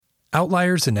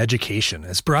Outliers in Education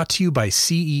is brought to you by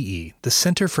CEE, the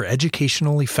Center for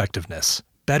Educational Effectiveness.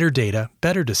 Better data,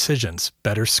 better decisions,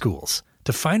 better schools.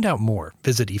 To find out more,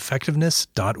 visit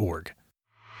effectiveness.org.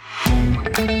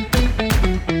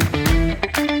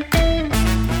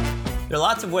 There are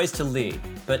lots of ways to lead,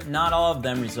 but not all of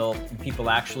them result in people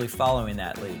actually following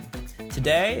that lead.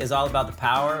 Today is all about the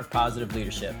power of positive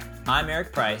leadership. I'm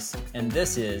Eric Price, and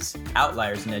this is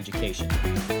Outliers in Education.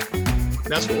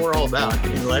 That's what we're all about,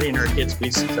 letting our kids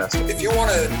be successful. If you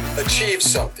want to achieve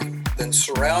something, then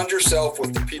surround yourself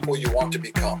with the people you want to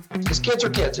become. Because kids are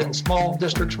kids in small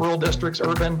districts, rural districts,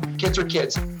 urban, kids are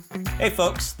kids. Hey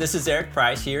folks, this is Eric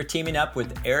Price here, teaming up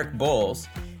with Eric Bowles,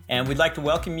 and we'd like to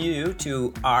welcome you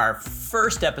to our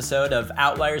first episode of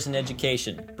Outliers in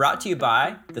Education, brought to you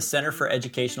by the Center for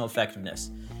Educational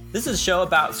Effectiveness. This is a show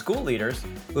about school leaders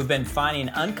who have been finding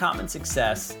uncommon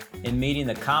success in meeting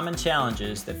the common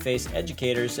challenges that face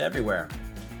educators everywhere.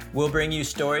 We'll bring you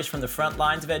stories from the front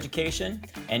lines of education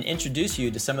and introduce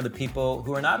you to some of the people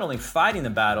who are not only fighting the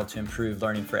battle to improve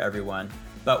learning for everyone,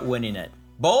 but winning it.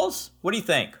 Bowles, what do you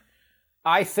think?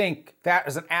 I think that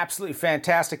is an absolutely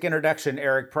fantastic introduction,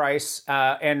 Eric Price.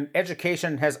 And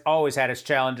education has always had its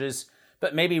challenges,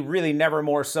 but maybe really never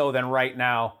more so than right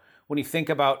now. When you think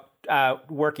about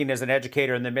working as an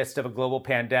educator in the midst of a global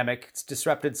pandemic, it's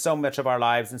disrupted so much of our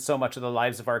lives and so much of the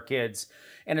lives of our kids.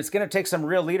 And it's going to take some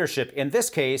real leadership. In this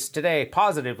case, today,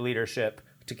 positive leadership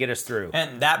to get us through.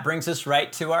 And that brings us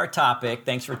right to our topic.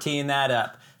 Thanks for teeing that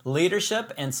up.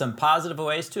 Leadership and some positive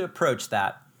ways to approach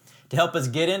that. To help us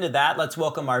get into that, let's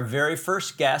welcome our very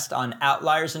first guest on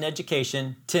Outliers in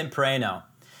Education, Tim Praino.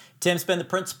 Tim's been the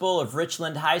principal of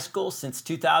Richland High School since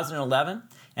 2011,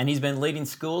 and he's been leading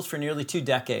schools for nearly 2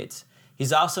 decades.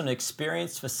 He's also an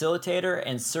experienced facilitator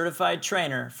and certified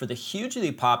trainer for the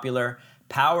hugely popular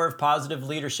Power of Positive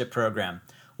Leadership program.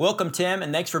 Welcome, Tim,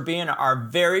 and thanks for being our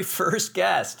very first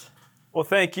guest. Well,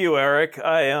 thank you, Eric.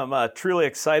 I am truly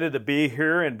excited to be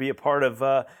here and be a part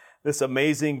of this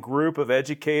amazing group of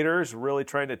educators really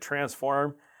trying to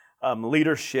transform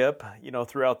leadership,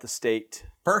 throughout the state.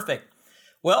 Perfect.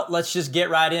 Well, let's just get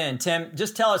right in. Tim,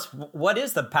 just tell us, what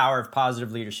is the power of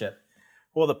positive leadership?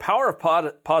 Well, the power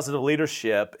of positive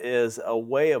leadership is a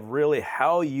way of really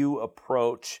how you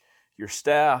approach your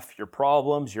staff, your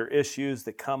problems, your issues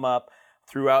that come up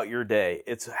throughout your day.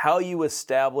 It's how you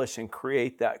establish and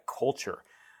create that culture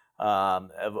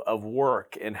of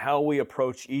work and how we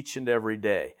approach each and every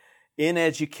day. In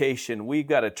education, we've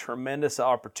got a tremendous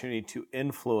opportunity to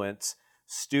influence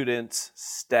students,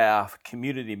 staff,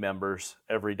 community members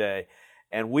every day.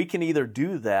 And we can either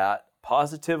do that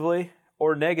positively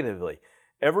or negatively.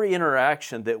 Every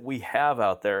interaction that we have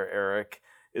out there, Eric,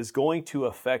 is going to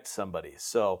affect somebody.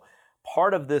 So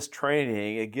part of this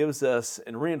training, it gives us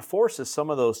and reinforces some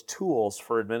of those tools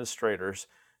for administrators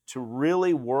to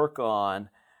really work on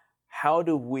how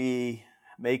do we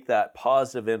make that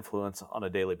positive influence on a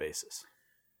daily basis.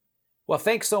 Well,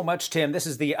 thanks so much, Tim. This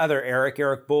is the other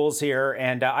Eric Bowles here,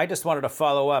 and I just wanted to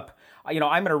follow up.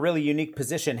 I'm in a really unique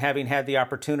position, having had the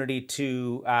opportunity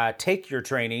to take your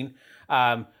training.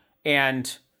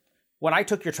 And when I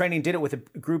took your training, did it with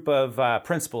a group of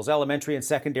principals, elementary and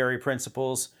secondary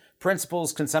principals.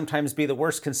 Principals can sometimes be the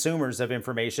worst consumers of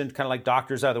information, kind of like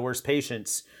doctors are the worst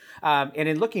patients. And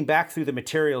in looking back through the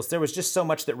materials, there was just so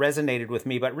much that resonated with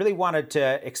me, but really wanted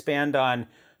to expand on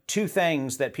 2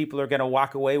 things that people are going to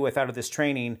walk away with out of this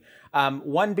training.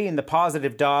 One being the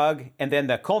positive dog, and then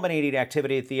the culminating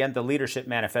activity at the end, the leadership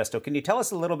manifesto. Can you tell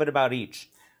us a little bit about each?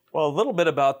 Well, a little bit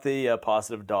about the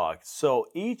positive dog. So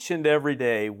each and every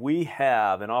day, we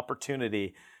have an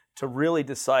opportunity to really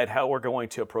decide how we're going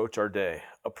to approach our day,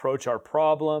 approach our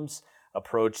problems,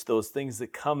 approach those things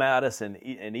that come at us in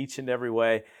each and every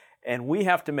way. And we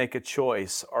have to make a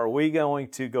choice. Are we going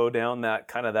to go down that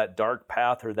kind of that dark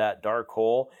path or that dark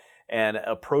hole and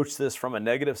approach this from a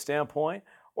negative standpoint?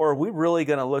 Or are we really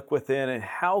going to look within and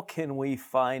how can we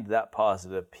find that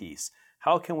positive piece?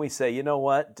 How can we say, you know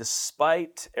what,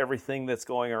 despite everything that's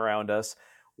going around us,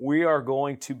 we are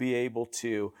going to be able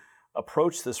to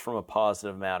approach this from a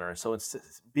positive manner. So it's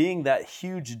being that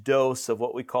huge dose of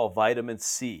what we call vitamin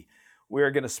C. We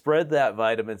are going to spread that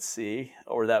vitamin C,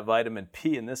 or that vitamin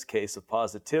P in this case of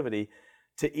positivity,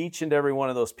 to each and every one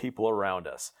of those people around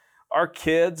us. Our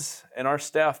kids and our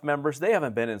staff members, they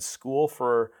haven't been in school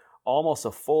for almost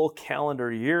a full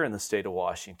calendar year in the state of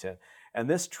Washington. And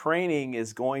this training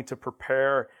is going to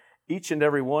prepare each and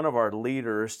every one of our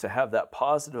leaders to have that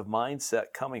positive mindset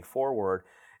coming forward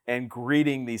and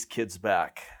greeting these kids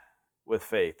back with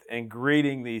faith and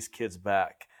greeting these kids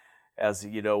back as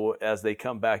they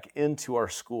come back into our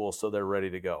school so they're ready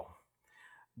to go.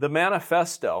 The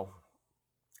manifesto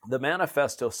The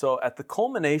manifesto, so at the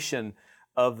culmination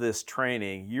of this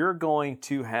training, you're going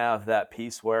to have that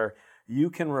piece where you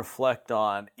can reflect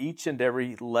on each and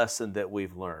every lesson that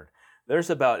we've learned. There's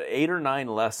about 8 or 9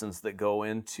 lessons that go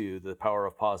into the power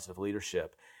of positive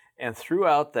leadership. And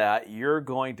throughout that, you're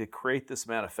going to create this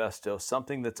manifesto,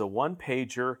 something that's a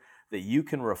one-pager that you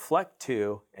can reflect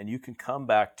to and you can come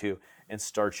back to and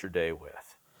start your day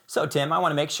with. So, Tim, I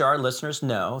want to make sure our listeners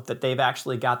know that they've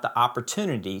actually got the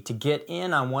opportunity to get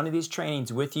in on one of these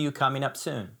trainings with you coming up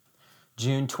soon.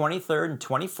 June 23rd and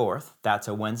 24th, that's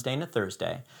a Wednesday and a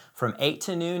Thursday, from 8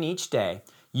 to noon each day,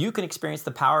 you can experience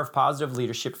the power of positive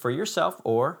leadership for yourself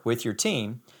or with your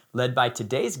team, led by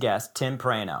today's guest, Tim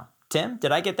Praino. Tim,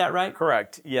 did I get that right?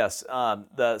 Correct, yes.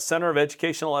 The Center of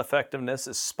Educational Effectiveness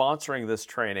is sponsoring this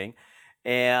training,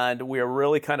 and we are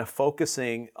really kind of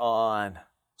focusing on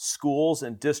schools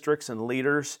and districts and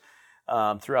leaders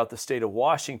throughout the state of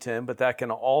Washington, but that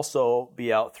can also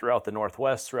be out throughout the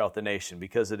Northwest, throughout the nation,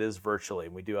 because it is virtually,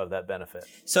 and we do have that benefit.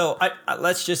 So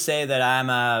let's just say that I'm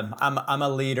a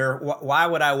leader. Why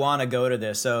would I want to go to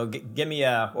this? So give me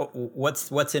a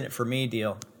what's in it for me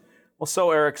deal. Well,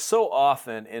 so Eric, so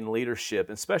often in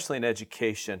leadership, especially in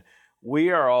education,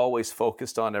 we are always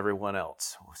focused on everyone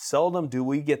else. Seldom do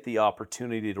we get the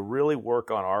opportunity to really work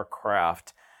on our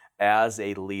craft as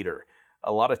a leader.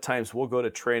 A lot of times we'll go to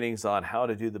trainings on how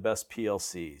to do the best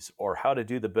PLCs or how to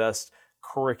do the best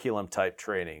curriculum type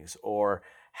trainings or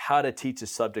how to teach a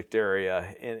subject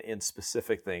area in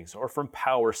specific things or from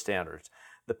power standards.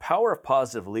 The power of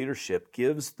positive leadership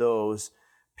gives those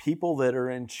people that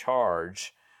are in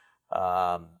charge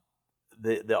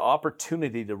the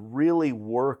opportunity to really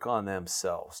work on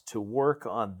themselves, to work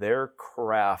on their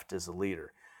craft as a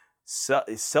leader.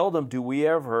 Seldom do we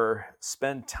ever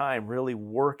spend time really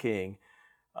working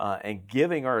and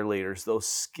giving our leaders those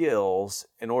skills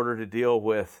in order to deal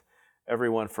with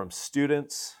everyone from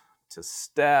students to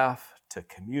staff to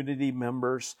community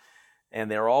members,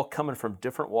 and they're all coming from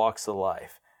different walks of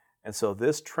life. And so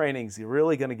this training is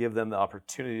really going to give them the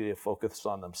opportunity to focus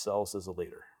on themselves as a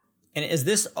leader. And is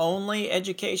this only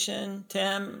education,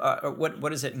 Tim? Or what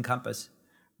does it encompass?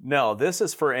 No, this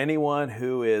is for anyone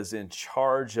who is in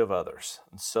charge of others.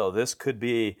 And so this could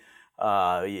be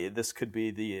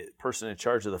the person in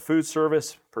charge of the food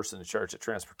service, person in charge of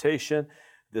transportation.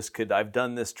 I've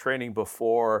done this training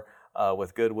before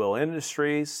with Goodwill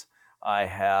Industries. I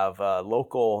have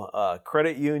local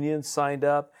credit unions signed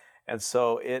up. And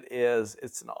so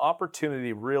it's an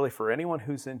opportunity really for anyone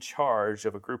who's in charge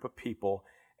of a group of people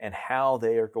and how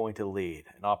they are going to lead,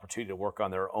 an opportunity to work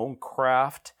on their own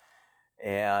craft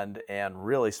and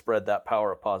really spread that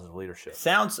power of positive leadership.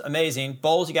 Sounds amazing.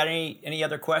 Bowles, you got any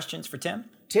other questions for Tim?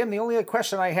 Tim, the only other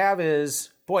question I have is,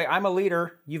 boy, I'm a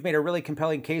leader. You've made a really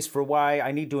compelling case for why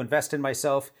I need to invest in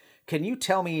myself. Can you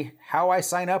tell me how I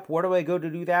sign up? Where do I go to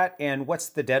do that? And what's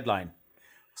the deadline?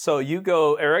 So you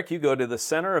go to the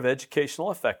Center of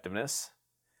Educational Effectiveness,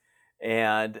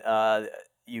 and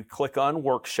you click on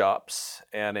workshops,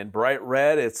 and in bright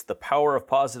red, it's the power of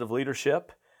positive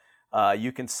leadership.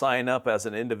 You can sign up as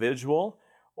an individual,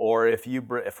 or if you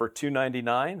for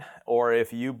 $2.99, or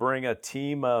if you bring a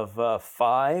team of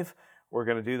 5, we're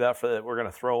going to do that we're going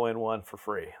to throw in one for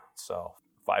free. So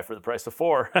 5 for the price of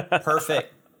 4.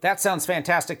 Perfect. That sounds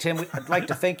fantastic, Tim. I'd like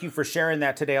to thank you for sharing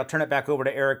that today. I'll turn it back over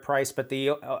to Eric Price. But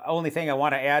the only thing I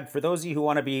want to add, for those of you who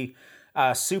want to be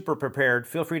super prepared,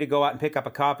 feel free to go out and pick up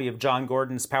a copy of John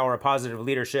Gordon's Power of Positive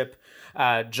Leadership.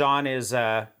 John has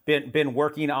been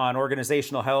working on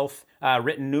organizational health,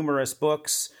 written numerous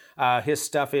books. His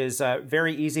stuff is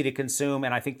very easy to consume,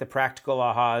 and I think the practical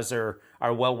ahas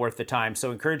are well worth the time. So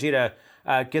I encourage you to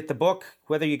get the book.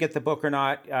 Whether you get the book or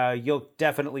not, you'll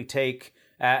definitely take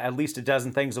at least a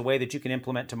dozen things away that you can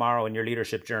implement tomorrow in your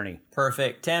leadership journey.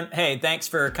 Perfect. Tim, hey, thanks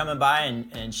for coming by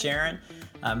and sharing.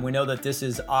 We know that this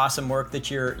is awesome work that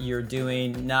you're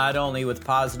doing, not only with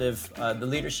positive the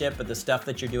leadership, but the stuff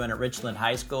that you're doing at Richland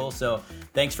High School. So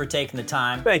thanks for taking the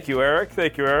time. Thank you, Eric.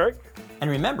 And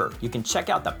remember, you can check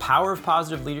out the power of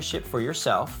positive leadership for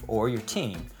yourself or your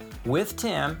team with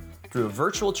Tim through a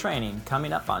virtual training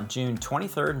coming up on June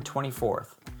 23rd and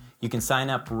 24th. You can sign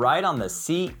up right on the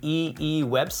CEE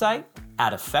website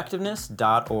at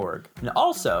effectiveness.org. And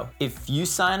also, if you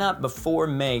sign up before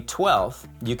May 12th,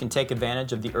 you can take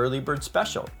advantage of the early bird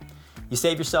special. You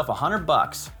save yourself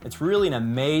 $100. It's really an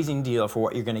amazing deal for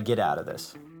what you're going to get out of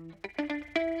this.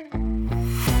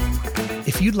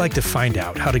 If you'd like to find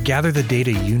out how to gather the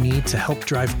data you need to help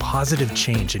drive positive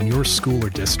change in your school or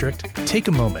district, take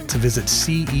a moment to visit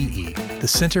CEE, the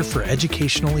Center for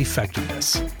Educational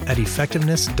Effectiveness, at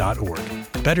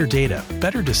effectiveness.org. Better data,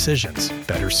 better decisions,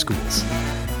 better schools.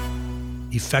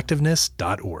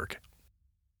 effectiveness.org.